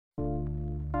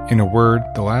In a word,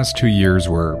 the last 2 years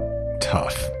were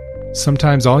tough.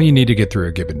 Sometimes all you need to get through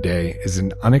a given day is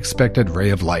an unexpected ray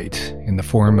of light in the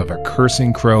form of a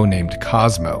cursing crow named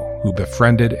Cosmo who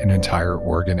befriended an entire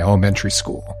Oregon elementary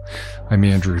school. I'm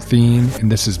Andrew Thien, and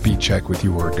this is Beat Check with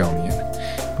You Oregonian.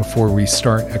 Before we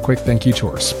start, a quick thank you to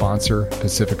our sponsor,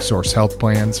 Pacific Source Health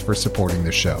Plans, for supporting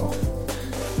the show.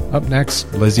 Up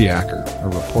next, Lizzie Acker, a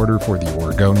reporter for the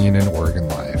Oregonian and Oregon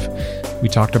Live. We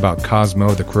talked about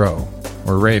Cosmo the Crow,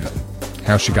 or Raven,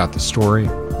 how she got the story,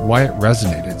 why it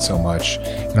resonated so much,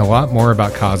 and a lot more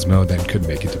about Cosmo than could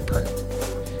make it to print.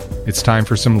 It's time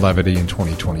for some levity in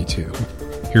 2022.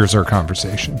 Here's our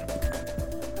conversation.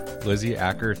 Lizzie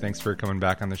Acker, thanks for coming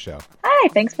back on the show. Hi,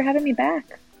 thanks for having me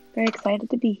back. Very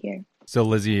excited to be here. So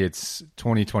Lizzie, it's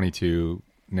 2022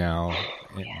 now,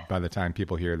 by the time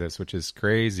people hear this, which is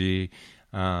crazy.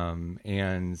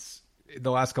 And the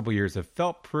last couple of years have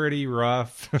felt pretty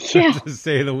rough, to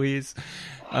say the least.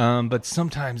 But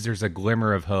sometimes there's a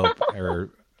glimmer of hope or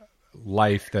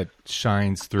life that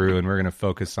shines through, and we're going to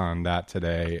focus on that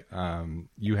today.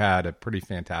 You had a pretty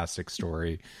fantastic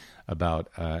story about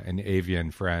an avian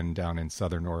friend down in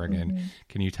Southern Oregon. Mm-hmm.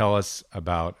 Can you tell us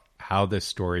about how this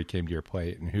story came to your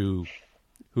plate and who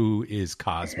is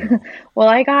Cosmo? Well,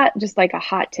 I got just like a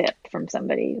hot tip from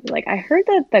somebody. Like, I heard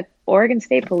that the Oregon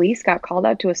State Police got called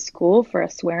out to a school for a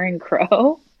swearing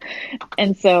crow.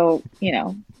 And so, you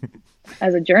know,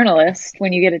 as a journalist,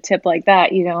 when you get a tip like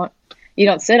that, you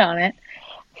don't sit on it.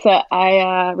 So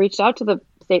I reached out to the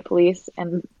state police,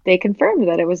 and they confirmed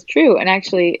that it was true. And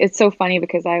actually, it's so funny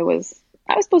because I was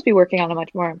supposed to be working on a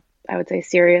much more, I would say,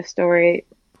 serious story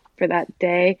for that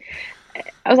day.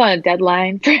 I was on a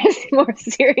deadline for a more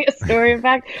serious story, in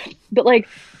fact. But like,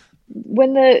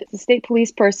 when the state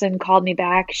police person called me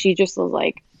back, she just was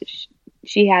like,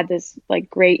 she had this like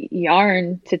great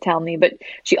yarn to tell me, but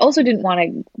she also didn't want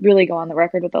to really go on the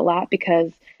record with a lot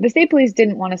because the state police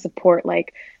didn't want to support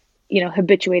like, you know,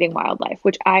 habituating wildlife,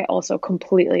 which I also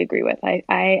completely agree with. I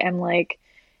am like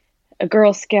a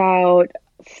Girl Scout,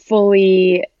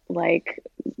 fully like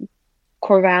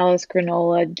Corvallis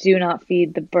granola, do not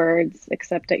feed the birds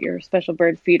except at your special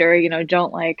bird feeder, you know,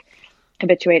 don't like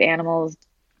habituate animals.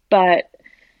 But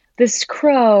this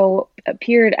crow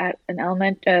appeared at an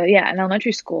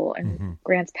elementary school in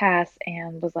Grants Pass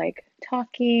and was like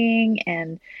talking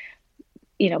and,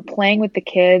 you know, playing with the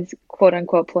kids, quote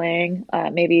unquote playing,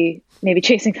 maybe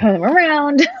chasing some of them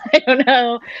around. I don't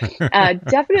know.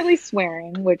 Definitely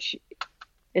swearing, which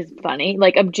is funny,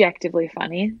 like objectively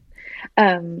funny.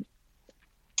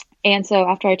 And so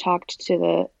after I talked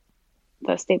to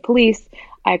the state police,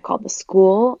 I called the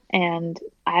school, and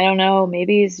I don't know,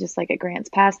 maybe it's just like a Grants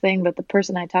Pass thing, but the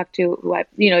person I talked to, who I,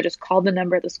 you know, just called the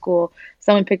number at the school,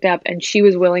 someone picked up, and she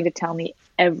was willing to tell me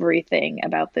everything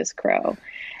about this crow.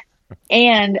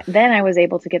 And then I was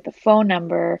able to get the phone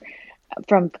number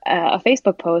from a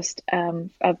Facebook post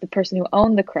of the person who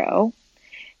owned the crow.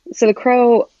 So the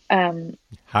crow...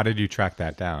 How did you track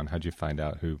that down? How'd you find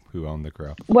out who owned the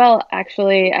crow? Well,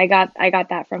 actually, I got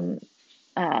that from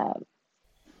a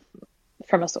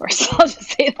source. I'll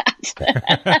just say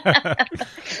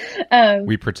that.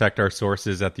 We protect our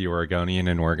sources at the Oregonian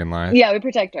and Oregon Live. Yeah, we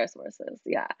protect our sources.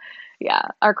 Yeah,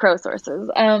 our crow sources.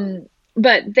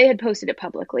 But they had posted it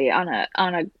publicly on a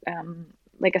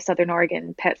like a Southern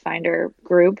Oregon pet finder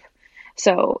group.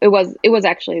 So it was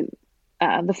actually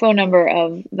the phone number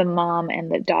of the mom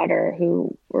and the daughter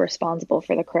who were responsible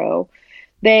for the crow.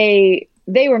 They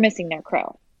were missing their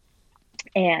crow,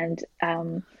 and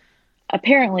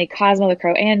apparently Cosmo the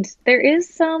crow. And there is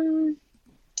some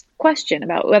question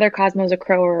about whether Cosmo's a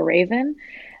crow or a raven.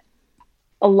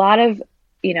 A lot of,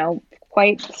 you know,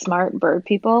 quite smart bird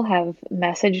people have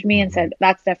messaged me and said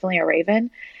that's definitely a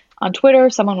raven. On Twitter,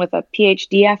 someone with a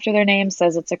PhD after their name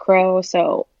says it's a crow.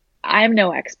 So I'm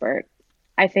no expert.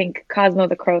 I think Cosmo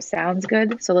the crow sounds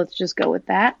good, so let's just go with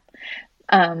that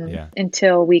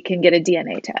until we can get a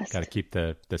DNA test. Got to keep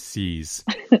the C's.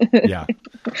 Yeah.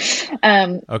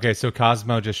 Okay, so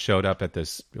Cosmo just showed up at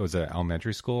this, was it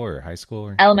elementary school or high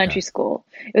school? Elementary school.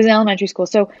 It was an elementary school.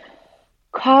 So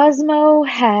Cosmo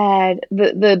had,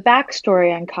 the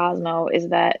backstory on Cosmo is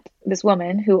that this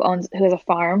woman who has a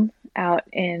farm out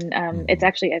in, it's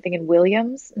actually, I think in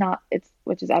Williams,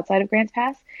 which is outside of Grants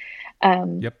Pass.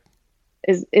 Yep.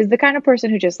 Is the kind of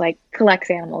person who just like collects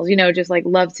animals, you know, just like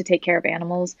loves to take care of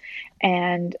animals.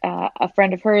 And a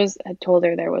friend of hers had told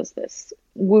her there was this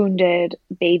wounded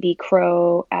baby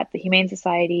crow at the Humane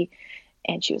Society,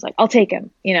 and she was like, I'll take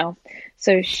him, you know.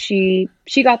 So she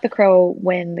got the crow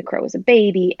when the crow was a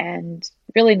baby and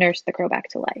really nursed the crow back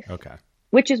to life. Okay.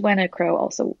 which is when a crow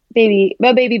also a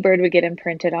baby bird would get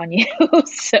imprinted on you.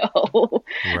 So,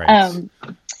 Right.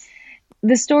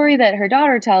 the story that her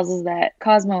daughter tells is that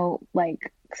Cosmo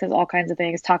like says all kinds of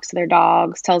things, talks to their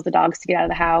dogs, tells the dogs to get out of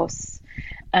the house.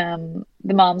 The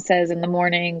mom says in the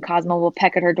morning, Cosmo will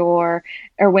peck at her door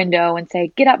or window and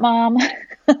say, "Get up, mom."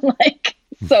 Like,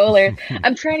 so hilarious.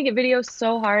 I'm trying to get video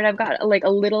so hard. I've got like a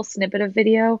little snippet of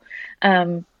video.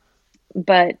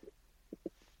 But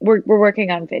we're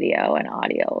working on video and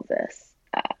audio of this.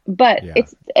 But Yeah.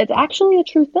 it's actually a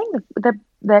true thing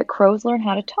that crows learn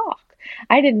how to talk.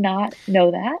 I did not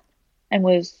know that and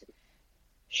was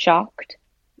shocked.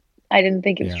 I didn't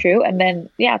think it was Yeah. true. And then,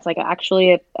 yeah, it's like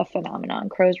actually a phenomenon.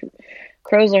 Crows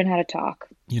learn how to talk.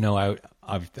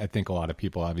 I think a lot of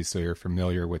people obviously are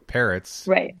familiar with parrots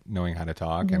Right. knowing how to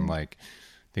talk, and like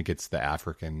I think it's the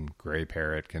African gray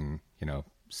parrot can,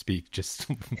 speak just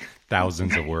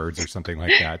thousands of words or something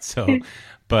like that. So,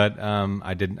 but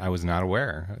I was not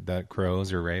aware that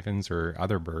crows or ravens or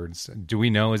other birds. Do we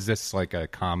know, is this like a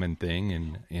common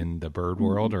thing in the bird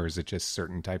world, or is it just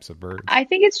certain types of birds? I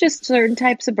think it's just certain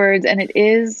types of birds, and it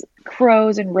is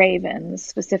crows and ravens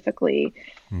specifically.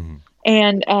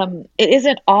 And it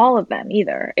isn't all of them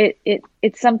either.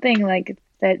 It's something like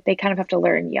that they kind of have to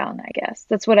learn young, I guess.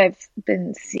 That's what I've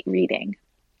been reading.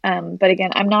 But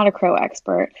again, I'm not a crow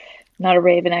expert, not a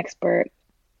raven expert.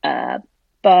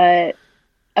 But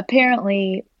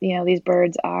apparently, these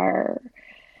birds are.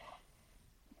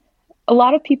 A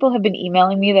lot of people have been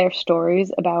emailing me their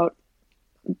stories about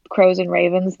crows and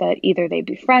ravens that either they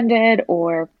befriended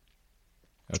or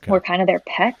Okay. were kind of their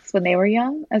pets when they were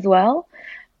young as well.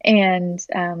 And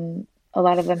a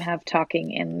lot of them have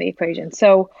talking in the equation.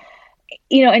 So,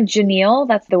 and Janelle,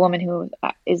 that's the woman who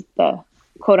is the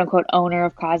quote unquote owner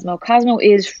of Cosmo. Cosmo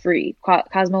is free.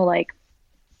 Cosmo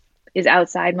is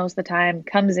outside most of the time,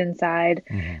 comes inside,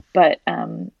 but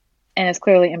and is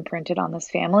clearly imprinted on this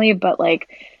family. But the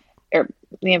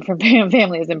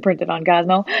family is imprinted on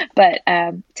Cosmo. But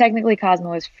technically,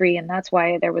 Cosmo is free, and that's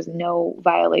why there was no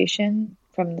violation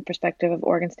from the perspective of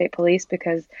Oregon State Police,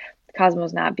 because Cosmo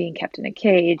is not being kept in a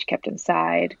cage, kept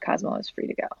inside. Cosmo is free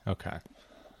to go. Okay.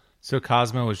 So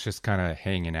Cosmo was just kind of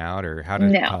hanging out, or how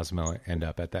did Cosmo end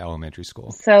up at the elementary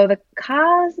school? So the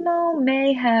Cosmo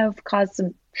may have caused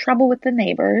some trouble with the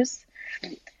neighbors,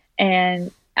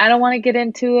 and I don't want to get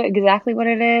into exactly what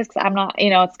it is because I'm not,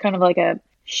 it's kind of like a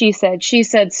she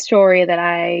said story that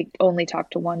I only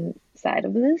talked to one side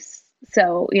of this.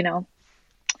 So,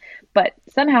 but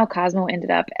somehow Cosmo ended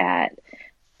up at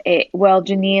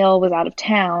Janelle was out of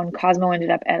town. Cosmo ended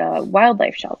up at a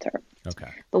wildlife shelter. Okay.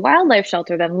 The wildlife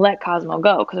shelter then let Cosmo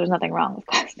go because there's nothing wrong with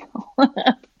Cosmo.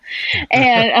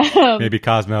 And maybe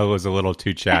Cosmo was a little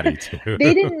too chatty too.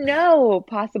 They didn't know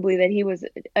possibly that he was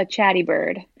a chatty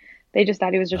bird. They just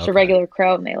thought he was just a regular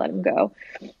crow, and they let him go.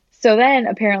 So then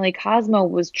apparently Cosmo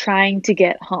was trying to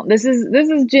get home. This is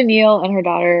Janelle and her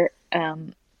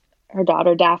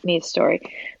daughter Daphne's story.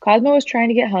 Cosmo was trying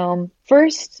to get home.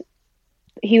 First,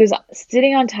 he was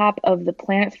sitting on top of the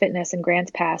Planet Fitness in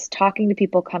Grants Pass talking to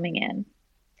people coming in.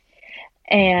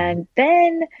 And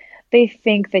then they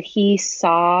think that he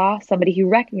saw somebody he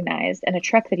recognized and a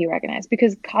truck that he recognized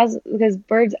because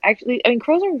birds actually,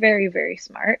 crows are very, very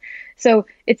smart. So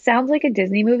it sounds like a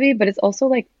Disney movie, but it's also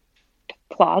like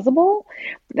plausible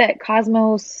that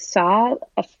Cosmo saw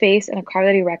a face in a car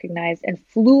that he recognized and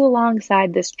flew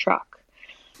alongside this truck.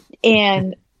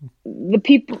 And the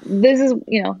people, this is,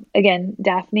 again,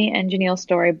 Daphne and Janelle's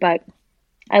story, but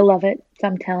I love it. So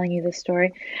I'm telling you this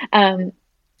story.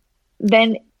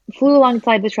 Then flew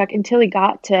alongside the truck until he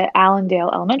got to Allendale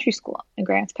Elementary School in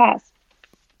Grants Pass.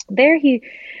 There he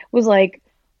was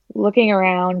looking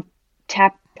around,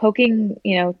 tapping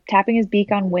his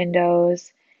beak on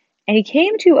windows. And he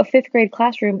came to a 5th grade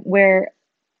classroom where,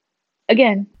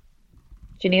 again,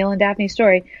 Janelle and Daphne's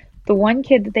story, the one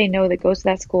kid that they know that goes to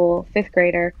that school, 5th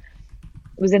grader,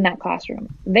 was in that classroom.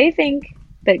 They think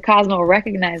that Cosmo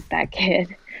recognized that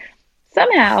kid.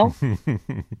 Somehow,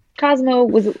 Cosmo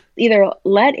was either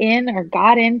let in or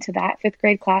got into that 5th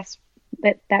grade class,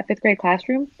 that 5th grade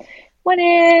classroom, went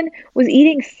in, was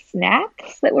eating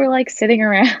snacks that were sitting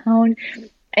around,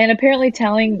 and apparently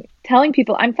telling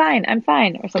people, I'm fine,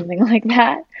 or something like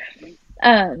that.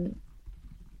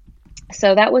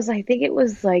 So that was, I think it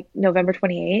was November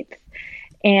 28th.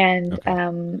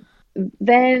 And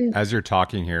then, as you're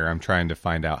talking here, I'm trying to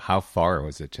find out how far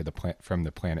was it to from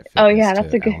the Planet Fitness. Oh yeah,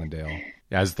 that's to Allendale.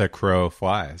 As the crow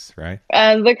flies, right?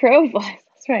 The crow flies.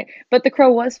 That's right. But the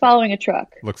crow was following a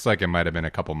truck. Looks like it might have been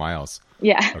a couple miles.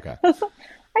 Yeah. Okay.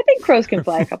 I think crows can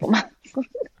fly a couple miles.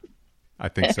 I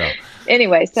think so.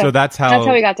 Anyway, so that's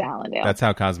how we got to Allendale. That's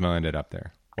how Cosmo ended up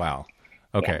there. Wow.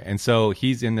 Okay. Yeah. And so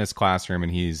he's in this classroom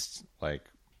and he's like,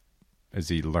 is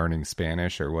he learning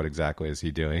Spanish or what exactly is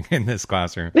he doing in this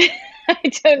classroom?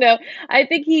 I don't know. I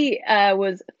think he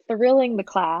was thrilling the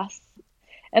class,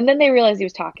 and then they realized he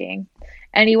was talking,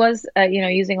 and he was,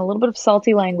 using a little bit of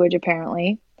salty language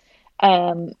apparently.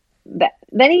 Then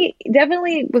he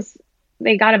definitely was.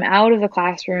 They got him out of the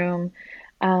classroom,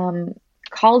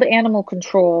 called animal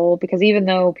control because even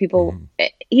though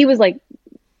he was like,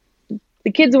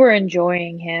 the kids were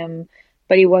enjoying him,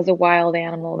 but he was a wild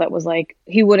animal that was like,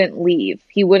 he wouldn't leave.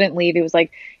 He wouldn't leave. He was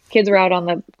like, kids were out on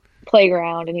the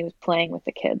playground and he was playing with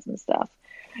the kids and stuff.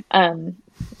 Playing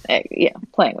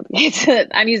with the kids.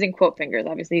 I'm using quote fingers.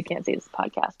 Obviously you can't see this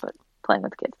podcast, but playing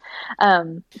with the kids.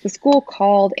 The school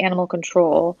called animal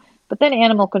control, but then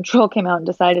animal control came out and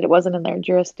decided it wasn't in their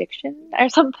jurisdiction or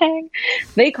something.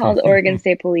 They called Oregon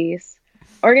State Police.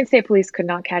 Oregon State Police could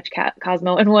not catch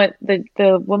Cosmo. And what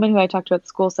the woman who I talked to at the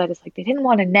school said is like, they didn't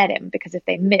want to net him because if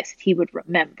they missed, he would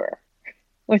remember,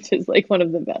 which is like one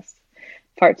of the best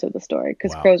parts of the story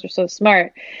because crows are so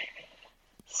smart.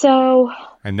 So.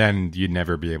 And then you'd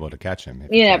never be able to catch him.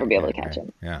 You'd never be able to catch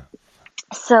him. Yeah.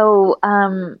 So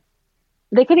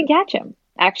they couldn't catch him,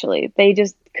 actually. They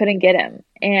just couldn't get him.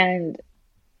 And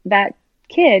that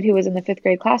kid who was in the 5th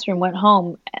grade classroom went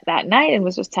home that night and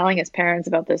was just telling his parents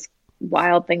about this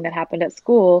wild thing that happened at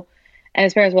school, and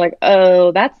his parents were like,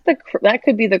 "Oh, that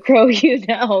could be the crow,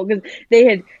 because they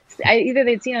had either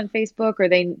they'd seen on Facebook or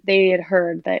they had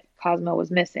heard that Cosmo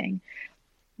was missing."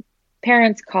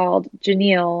 Parents called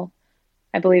Janelle,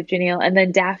 I believe Janelle, and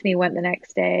then Daphne went the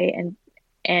next day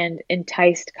and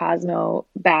enticed Cosmo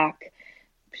back.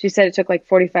 She said it took like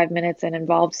 45 minutes and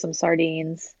involved some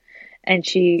sardines, and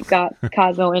she got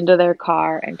Cosmo into their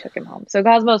car and took him home. So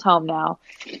Cosmo's home now.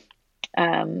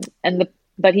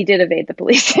 But he did evade the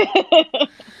police.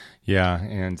 Yeah,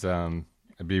 and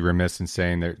I'd be remiss in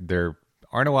saying there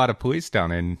aren't a lot of police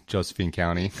down in Josephine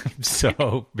County,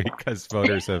 so because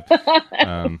voters have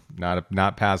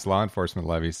not passed law enforcement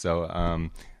levies. So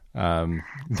sorry,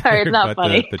 it's not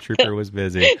funny. The trooper was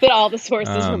busy. But all the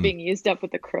sources were being used up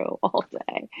with the crow all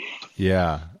day.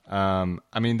 Yeah,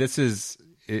 I mean,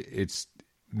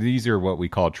 these are what we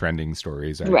call trending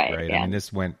stories, right? Yeah. I mean,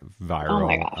 this went viral. Oh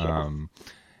my gosh, yes.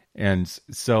 And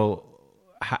so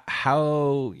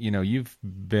how, you've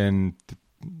been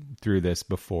through this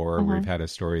before where you've had a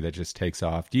story that just takes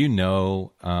off. Do you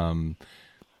know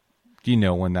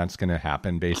when that's going to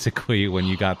happen, basically, when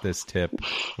you got this tip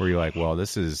where you're like, well,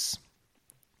 this is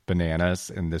bananas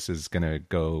and this is going to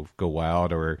go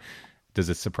wild, or does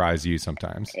it surprise you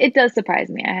sometimes? It does surprise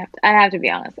me. I have to be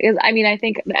honest, because I mean, I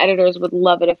think the editors would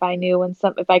love it if I knew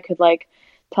if I could like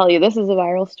tell you this is a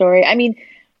viral story. I mean,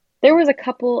 there was a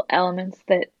couple elements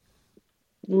that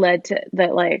led to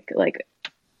that, like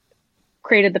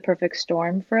created the perfect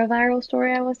storm for a viral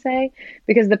story, I will say,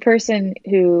 because the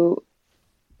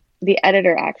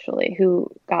editor actually who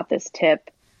got this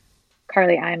tip,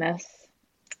 Carly Imus,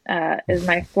 is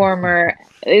my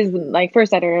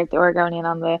first editor at the Oregonian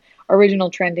on the original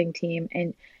trending team,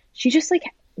 and she just like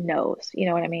knows, you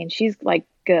know what I mean? She's like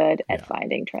good at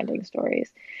finding trending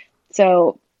stories.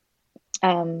 So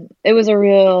it was a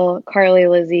real Carly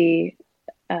Lizzie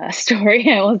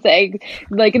story, I will say.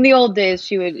 Like in the old days,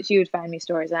 she would find me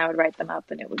stories and I would write them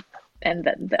up, and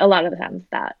a lot of the times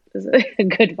that is a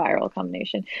good viral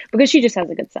combination because she just has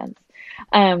a good sense.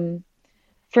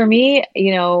 For me,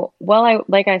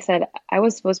 like I said, I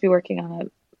was supposed to be working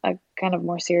on a kind of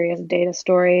more serious data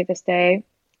story this day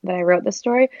that I wrote this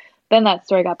story. Then that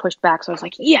story got pushed back, so I was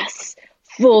like, yes,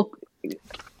 full.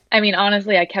 I mean,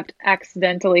 honestly, I kept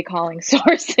accidentally calling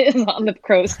sources on the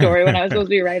crow story when I was supposed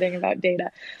to be writing about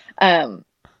data. And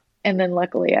then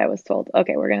luckily I was told,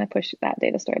 okay, we're going to push that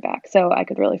data story back so I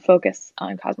could really focus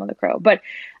on Cosmo the Crow. But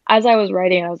as I was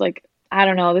writing, I was like, I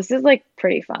don't know, this is like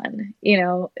pretty fun.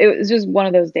 It was just one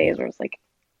of those days where it's like,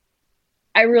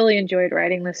 I really enjoyed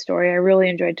writing this story. I really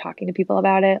enjoyed talking to people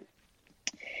about it.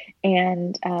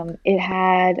 And it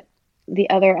had the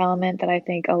other element that I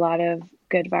think a lot of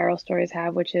good viral stories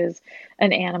have, which is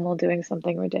an animal doing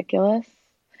something ridiculous.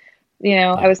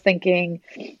 I was thinking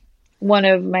one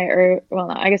of my,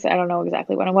 I guess I don't know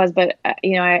exactly when it was, but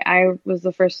I was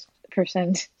the first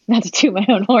person, not to toot my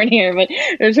own horn here, but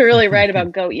to really write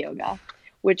about goat yoga,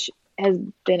 which has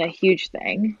been a huge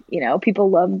thing. People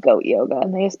love goat yoga,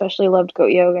 and they especially loved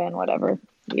goat yoga in whatever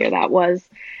year that was.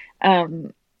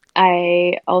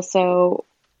 I also,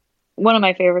 one of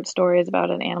my favorite stories about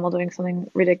an animal doing something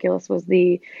ridiculous was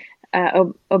the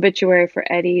obituary for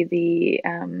Eddie, the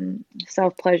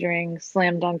self-pleasuring,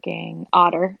 slam dunking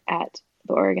otter at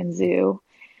the Oregon Zoo.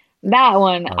 That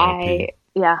one, R.I.P.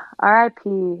 yeah, RIP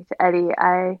to Eddie.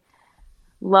 I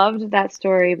loved that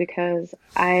story because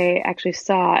I actually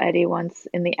saw Eddie once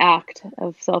in the act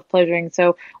of self-pleasuring.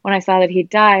 So when I saw that he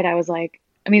died, I was like,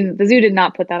 I mean, the zoo did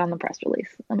not put that on the press release.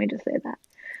 Let me just say that.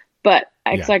 But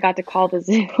Yeah. so I got to call the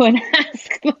zoo and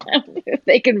ask them if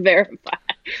they could verify.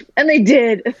 And they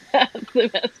did. That's the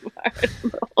best part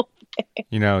of the whole thing.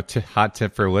 You know, hot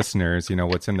tip for listeners, you know,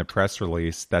 what's in the press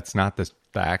release, that's not the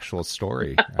actual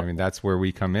story. I mean, that's where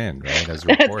we come in, right, as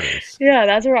reporters. Yeah,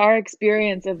 that's where our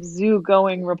experience of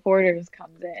zoo-going reporters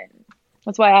comes in.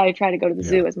 That's why I try to go to the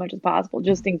zoo as much as possible,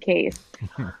 just in case.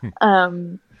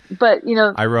 But, you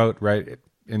know... I wrote, right,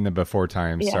 in the before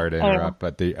times, sorry to interrupt,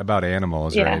 but about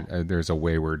animals, right? There's a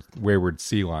wayward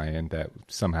sea lion that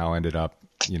somehow ended up,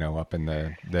 you know, up in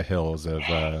the hills of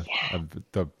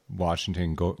the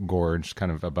Washington Gorge,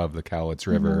 kind of above the Cowlitz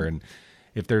River. And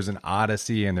if there's an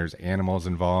odyssey and there's animals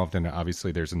involved, and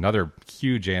obviously there's another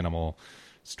huge animal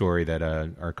story that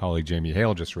our colleague Jamie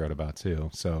Hale just wrote about too.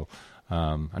 So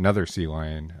another sea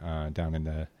lion down in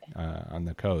the on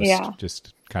the coast,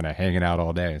 just kind of hanging out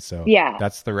all day. So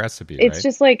that's the recipe. It's right?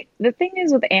 just like the thing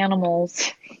is with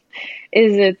animals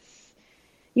is it's,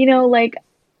 you know, like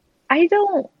I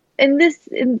don't in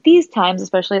these times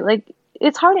especially, like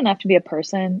it's hard enough to be a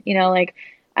person, you know, like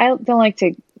I don't like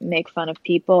to make fun of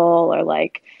people or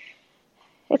like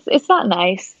it's not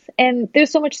nice, and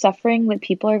there's so much suffering that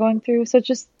people are going through. So it's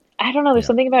just I don't know. There's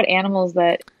something about animals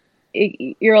that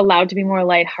you're allowed to be more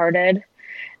lighthearted,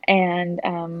 and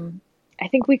I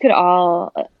think we could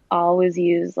all always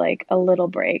use like a little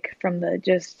break from the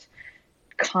just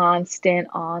constant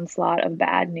onslaught of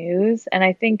bad news. And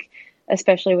I think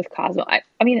especially with Cosmo, I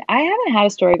mean, I haven't had a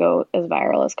story go as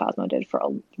viral as Cosmo did for a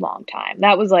long time.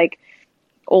 That was like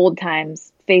old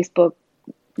times, Facebook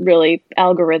really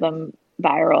algorithm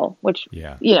viral, which,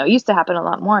 you know, used to happen a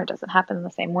lot more. It doesn't happen in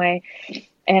the same way.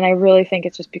 And I really think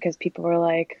it's just because people were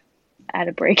like at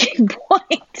a breaking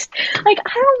point. Like,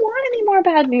 I don't want any more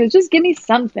bad news. Just give me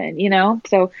something, you know?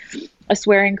 So a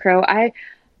swearing crow, I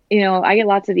get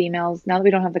lots of emails now that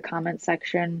we don't have the comment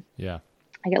section. Yeah.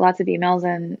 I get lots of emails,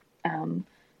 and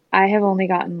I have only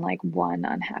gotten like one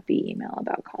unhappy email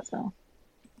about Cosmo.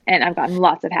 And I've gotten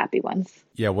lots of happy ones.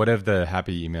 Yeah, what of the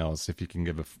happy emails, if you can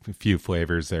give a few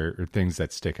flavors or things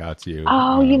that stick out to you?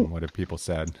 What have people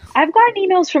said? I've gotten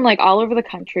emails from like all over the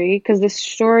country because this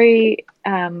story,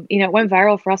 it went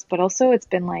viral for us, but also it's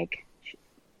been like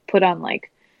put on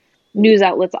like news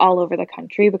outlets all over the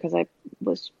country because I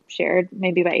was shared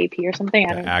maybe by AP or something.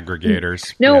 The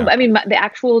aggregators. No, I mean the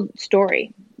actual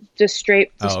story, just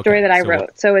straight the story that I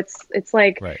wrote. So it's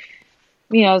like,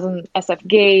 you know, I was in SF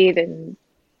Gate and,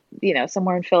 you know,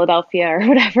 somewhere in Philadelphia or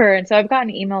whatever. And so I've gotten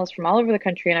emails from all over the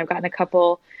country, and I've gotten a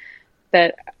couple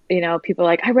that, you know, people are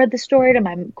like, I read the story to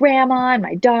my grandma and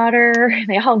my daughter, and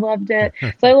they all loved it.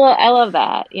 So I love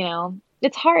that, you know.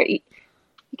 It's hard. You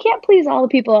can't please all the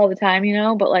people all the time, you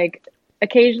know, but like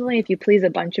occasionally if you please a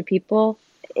bunch of people,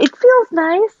 it feels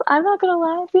nice. I'm not going to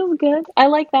lie. It feels good. I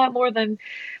like that more than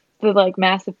the like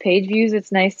massive page views.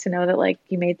 It's nice to know that like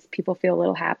you made people feel a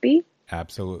little happy.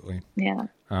 Absolutely. Yeah.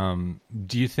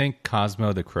 Do you think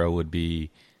Cosmo the Crow would be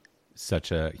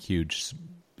such a huge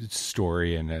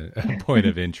story and a point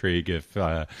of intrigue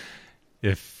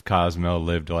if Cosmo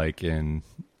lived like in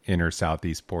inner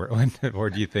southeast Portland? Or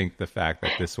do you think the fact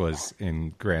that this was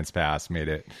in Grants Pass made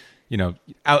it, you know,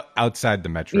 outside the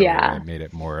metro area, made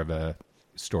it more of a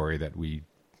story that we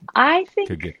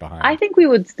could get behind? I think we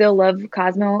would still love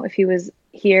Cosmo if he was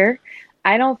here.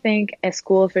 I don't think a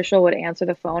school official would answer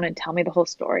the phone and tell me the whole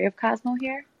story of Cosmo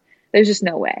here. There's just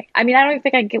no way. I mean, I don't even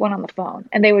think I'd get one on the phone,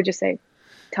 and they would just say,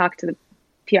 talk to the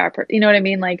PR person. You know what I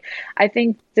mean? Like, I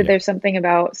think that there's something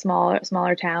about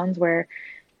smaller towns where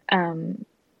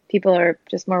people are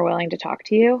just more willing to talk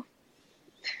to you,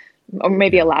 or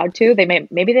maybe allowed to.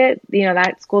 Maybe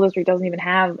that school district doesn't even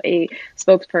have a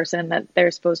spokesperson that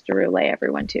they're supposed to relay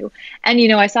everyone to. And, you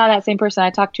know, I saw that same person I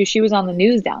talked to, she was on the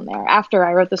news down there after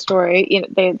I wrote the story. You know,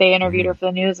 they interviewed her for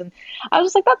the news, and I was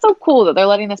just like, that's so cool that they're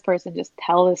letting this person just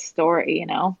tell this story, you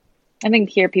know. I think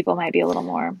here people might be a little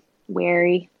more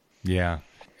wary. Yeah.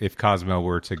 If Cosmo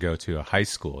were to go to a high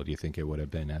school, do you think it would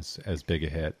have been as big a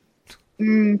hit?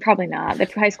 Probably not. The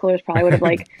high schoolers probably would have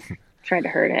like tried to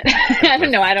hurt it. I don't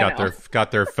know.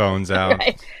 Got their phones out.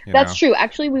 Right. That's true.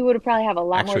 Actually, we would have probably have a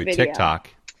lot more video. TikTok.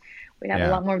 We'd have a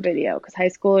lot more video because high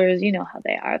schoolers, you know how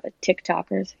they are, the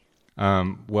TikTokers.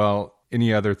 Well,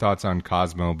 any other thoughts on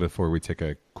Cosmo before we take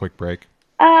a quick break?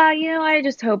 You know, I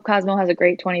just hope Cosmo has a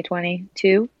great 2022.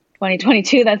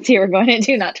 2022, that's the year we're going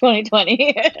into, not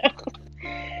 2020.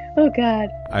 Oh, God.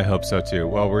 I hope so too.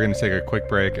 Well, we're going to take a quick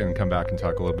break and come back and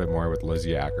talk a little bit more with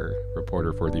Lizzie Acker,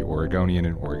 reporter for The Oregonian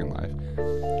and Oregon Live.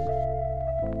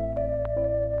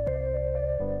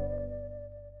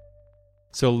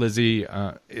 So, Lizzie,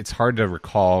 it's hard to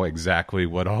recall exactly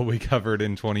what all we covered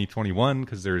in 2021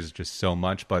 because there's just so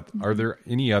much. But are there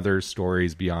any other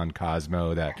stories beyond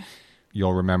Cosmo that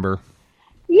you'll remember?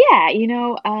 Yeah,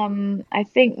 I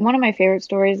think one of my favorite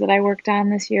stories that I worked on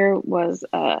this year was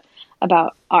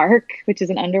about ARC, which is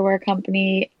an underwear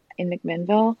company in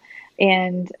McMinnville.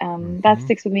 And that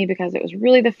sticks with me because it was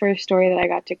really the first story that I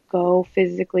got to go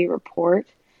physically report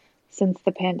since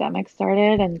the pandemic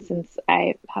started. And since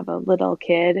I have a little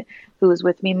kid who was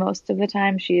with me most of the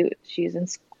time, she's in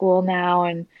school now.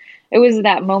 And it was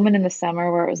that moment in the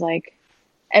summer where it was like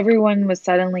everyone was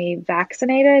suddenly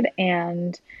vaccinated,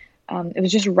 and it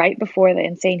was just right before the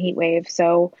insane heat wave.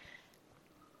 So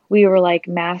we were like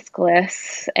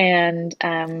maskless, and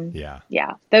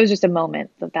yeah, that was just a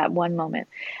moment, that one moment.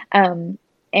 And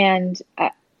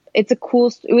it's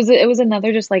it was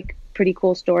another just like pretty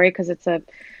cool story because it's a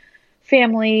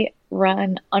family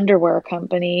run underwear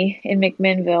company in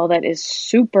McMinnville that is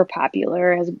super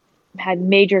popular, has had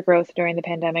major growth during the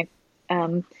pandemic.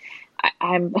 I'm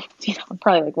I'm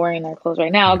probably like wearing their clothes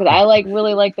right now because I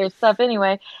really like their stuff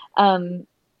anyway.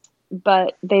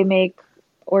 But they make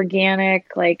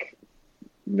organic, like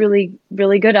really,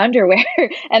 really good underwear.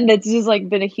 And it's just like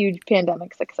been a huge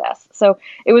pandemic success. So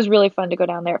it was really fun to go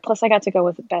down there. Plus I got to go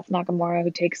with Beth Nakamura,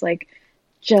 who takes like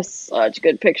just such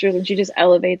good pictures, and she just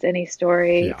elevates any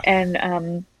story. Yeah.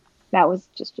 And that was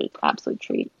just an absolute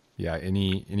treat. Yeah,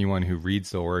 anyone who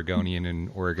reads the Oregonian and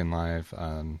Oregon Live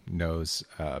knows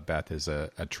Beth is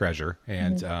a treasure,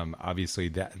 and obviously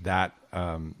that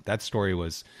story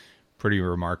was pretty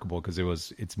remarkable because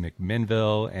it's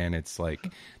McMinnville, and it's like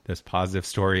this positive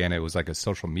story, and it was like a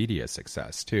social media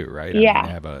success too, right? Yeah, I mean,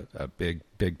 they have a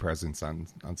big presence on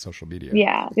social media.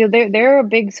 Yeah, they're a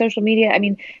big social media. I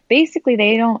mean, basically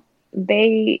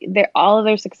they're all of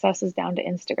their success is down to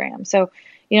Instagram. So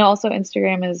also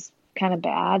Instagram is kind of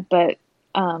bad, but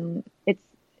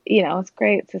it's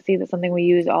great to see that something we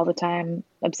use all the time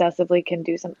obsessively can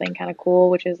do something kind of cool,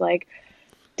 which is like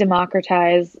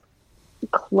democratize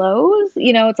clothes.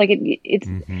 It's like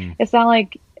it's not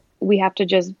like we have to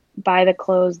just buy the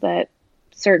clothes that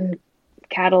certain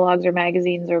catalogs or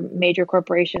magazines or major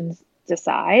corporations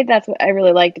decide. That's what I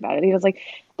really liked about it. He was like,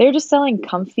 they're just selling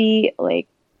comfy, like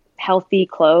healthy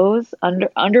clothes,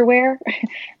 underwear,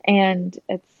 and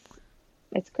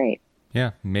it's great.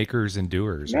 Yeah, makers and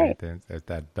doers, right?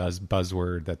 That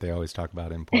buzzword that they always talk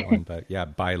about in Portland. But yeah,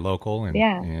 buy local,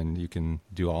 and you can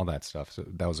do all that stuff. So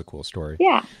that was a cool story.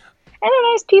 Yeah, and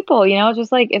they're nice people.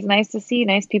 Just like it's nice to see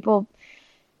nice people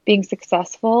being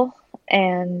successful,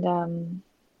 and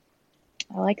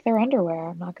I like their underwear.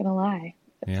 I'm not gonna lie.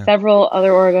 Yeah. Several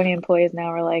other Oregonian employees now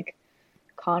are like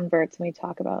converts when we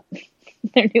talk about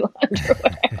their new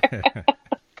underwear.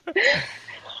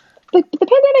 The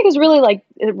pandemic has really like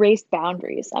erased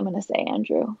boundaries. I'm going to say,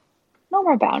 Andrew, no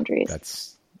more boundaries.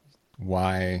 That's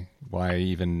why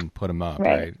even put them up,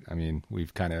 right? I mean,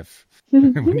 we've kind of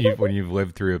when you've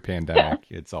lived through a pandemic,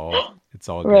 it's all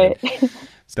good. Right. So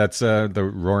that's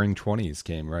the Roaring 20s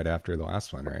came right after the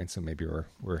last one, right? So maybe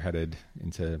we're headed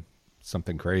into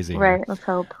something crazy, right? Let's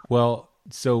hope. Well,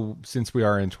 so since we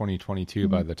are in 2022,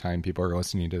 by the time people are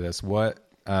listening to this, what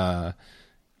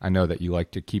I know that you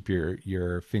like to keep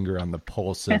your finger on the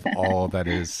pulse of all that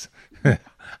is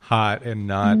hot and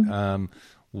not.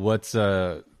 What's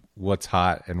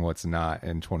hot and what's not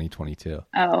in 2022?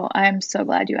 Oh, I'm so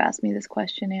glad you asked me this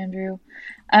question, Andrew.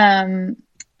 I'm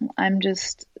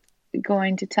just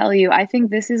going to tell you, I think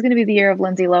this is going to be the year of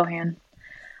Lindsay Lohan.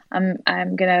 I'm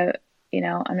gonna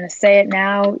say it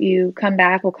now. We'll come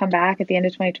back at the end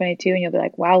of 2022, and you'll be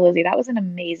like, wow, Lizzie, that was an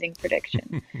amazing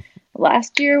prediction.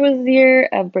 Last year was the year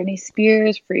of Britney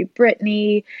Spears, Free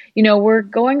Britney. We're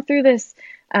going through this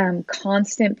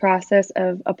constant process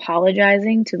of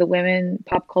apologizing to the women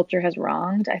pop culture has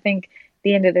wronged. I think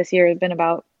the end of this year has been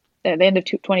about, the end of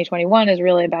 2021 is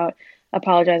really about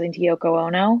apologizing to Yoko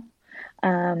Ono.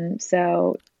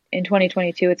 So in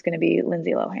 2022, it's going to be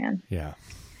Lindsay Lohan. Yeah.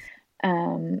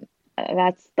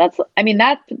 That's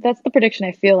the prediction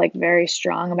I feel like very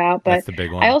strong about, but that's the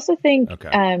big one. I also think,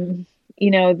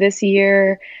 this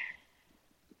year,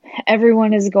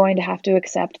 everyone is going to have to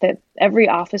accept that every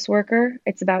office worker,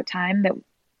 it's about time that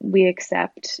we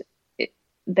accept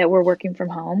that we're working from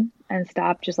home and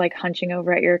stop just like hunching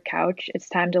over at your couch. It's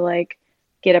time to like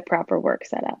get a proper work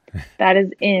setup. That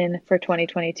is in for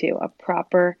 2022, a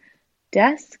proper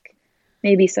desk,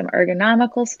 maybe some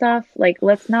ergonomical stuff. Like,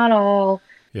 let's not all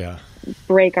Yeah.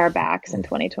 break our backs in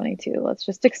 2022. Let's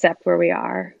just accept where we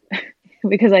are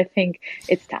because I think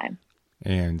it's time.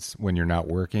 And when you're not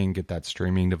working, get that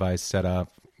streaming device set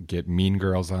up, get Mean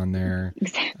Girls on there,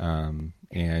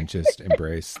 and just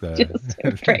embrace the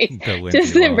embrace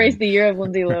the year of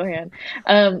Lindsay Lohan.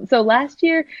 So last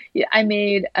year I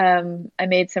made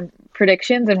some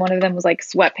predictions, and one of them was like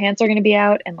sweatpants are going to be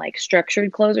out and like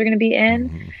structured clothes are going to be in.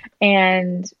 Mm-hmm.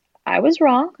 And I was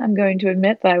wrong. I'm going to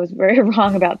admit that I was very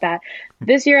wrong about that.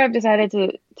 This year I've decided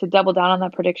to double down on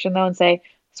that prediction though and say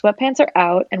sweatpants are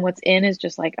out, and what's in is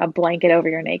just like a blanket over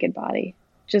your naked body.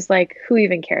 Just like, who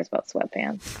even cares about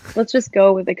sweatpants? Let's just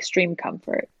go with extreme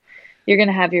comfort. You're going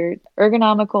to have your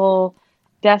ergonomical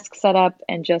desk set up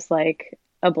and just like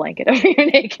a blanket over your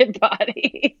naked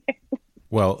body.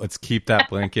 Well, let's keep that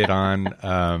blanket on,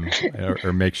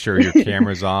 or make sure your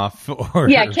camera's off.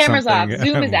 Camera's off.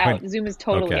 Zoom is out. Zoom is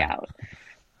totally out.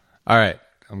 All right.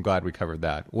 I'm glad we covered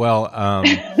that. Well,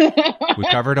 we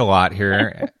covered a lot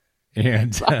here.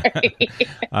 And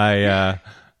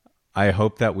I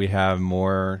hope that we have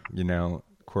more,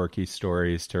 quirky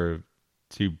stories to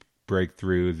break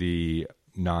through the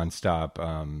nonstop,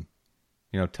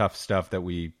 tough stuff that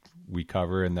we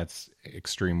cover, and that's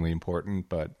extremely important.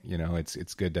 But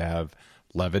it's good to have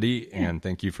levity. And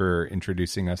thank you for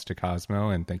introducing us to Cosmo,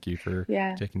 and thank you for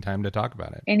taking time to talk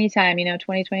about it. Anytime,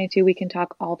 2022, we can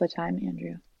talk all the time,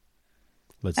 Andrew.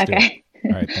 Let's do it.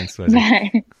 All right, thanks, Lizzie.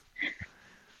 Bye.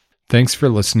 Thanks for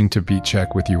listening to Beat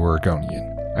Check with You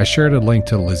Oregonian. I shared a link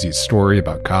to Lizzie's story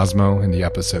about Cosmo in the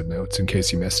episode notes in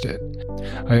case you missed it.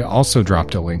 I also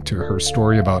dropped a link to her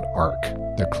story about ARC,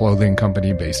 the clothing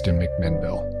company based in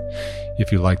McMinnville.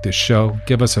 If you like this show,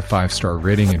 give us a 5-star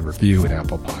rating and review in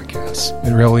Apple Podcasts.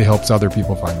 It really helps other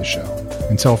people find the show.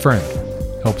 And tell a friend.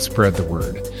 Help spread the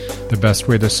word. The best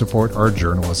way to support our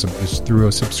journalism is through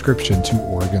a subscription to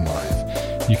Oregon Live.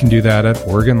 You can do that at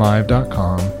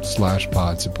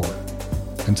OregonLive.com/pod support.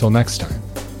 Until next time.